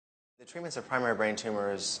The treatments of primary brain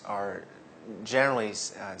tumors are generally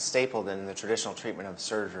stapled in the traditional treatment of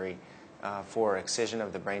surgery for excision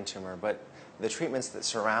of the brain tumor, but the treatments that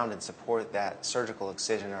surround and support that surgical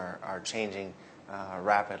excision are changing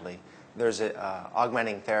rapidly. There's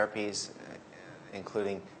augmenting therapies,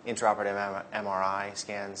 including intraoperative MRI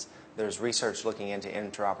scans. There's research looking into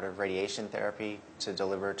intraoperative radiation therapy to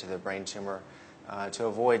deliver to the brain tumor to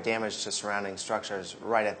avoid damage to surrounding structures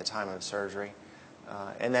right at the time of surgery.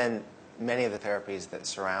 And then many of the therapies that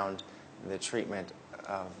surround the treatment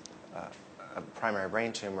of a primary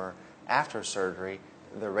brain tumor after surgery,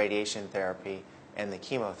 the radiation therapy and the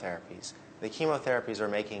chemotherapies. The chemotherapies are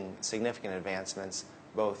making significant advancements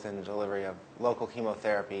both in the delivery of local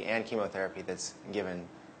chemotherapy and chemotherapy that's given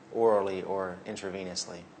orally or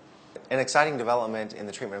intravenously. An exciting development in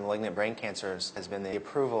the treatment of malignant brain cancers has been the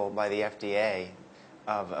approval by the FDA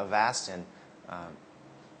of Avastin.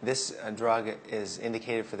 This drug is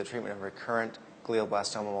indicated for the treatment of recurrent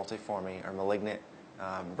glioblastoma multiforme, or malignant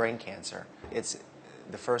brain cancer. It's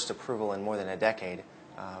the first approval in more than a decade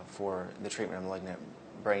for the treatment of malignant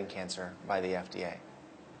brain cancer by the FDA.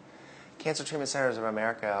 Cancer Treatment Centers of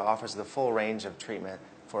America offers the full range of treatment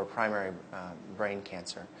for primary brain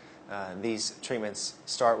cancer. These treatments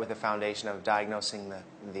start with the foundation of diagnosing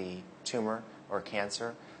the tumor or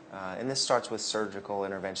cancer, and this starts with surgical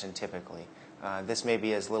intervention typically. This may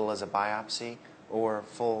be as little as a biopsy or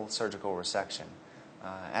full surgical resection.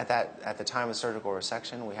 At the time of surgical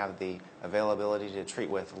resection, we have the availability to treat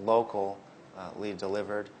with locally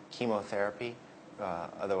delivered chemotherapy,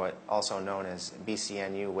 otherwise also known as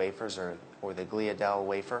BCNU wafers or the gliadel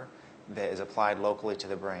wafer that is applied locally to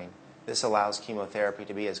the brain. This allows chemotherapy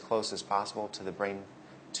to be as close as possible to the brain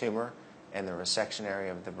tumor and the resection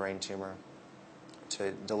area of the brain tumor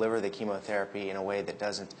to deliver the chemotherapy in a way that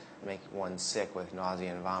doesn't make one sick with nausea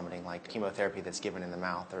and vomiting like chemotherapy that's given in the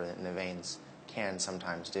mouth or in the veins can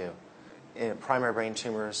sometimes do. In primary brain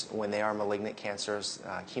tumors, when they are malignant cancers,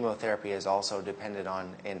 chemotherapy is also dependent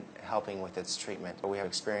on in helping with its treatment. We have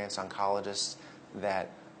experienced oncologists that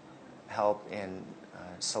help in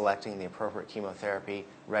selecting the appropriate chemotherapy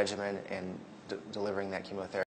regimen and delivering that chemotherapy.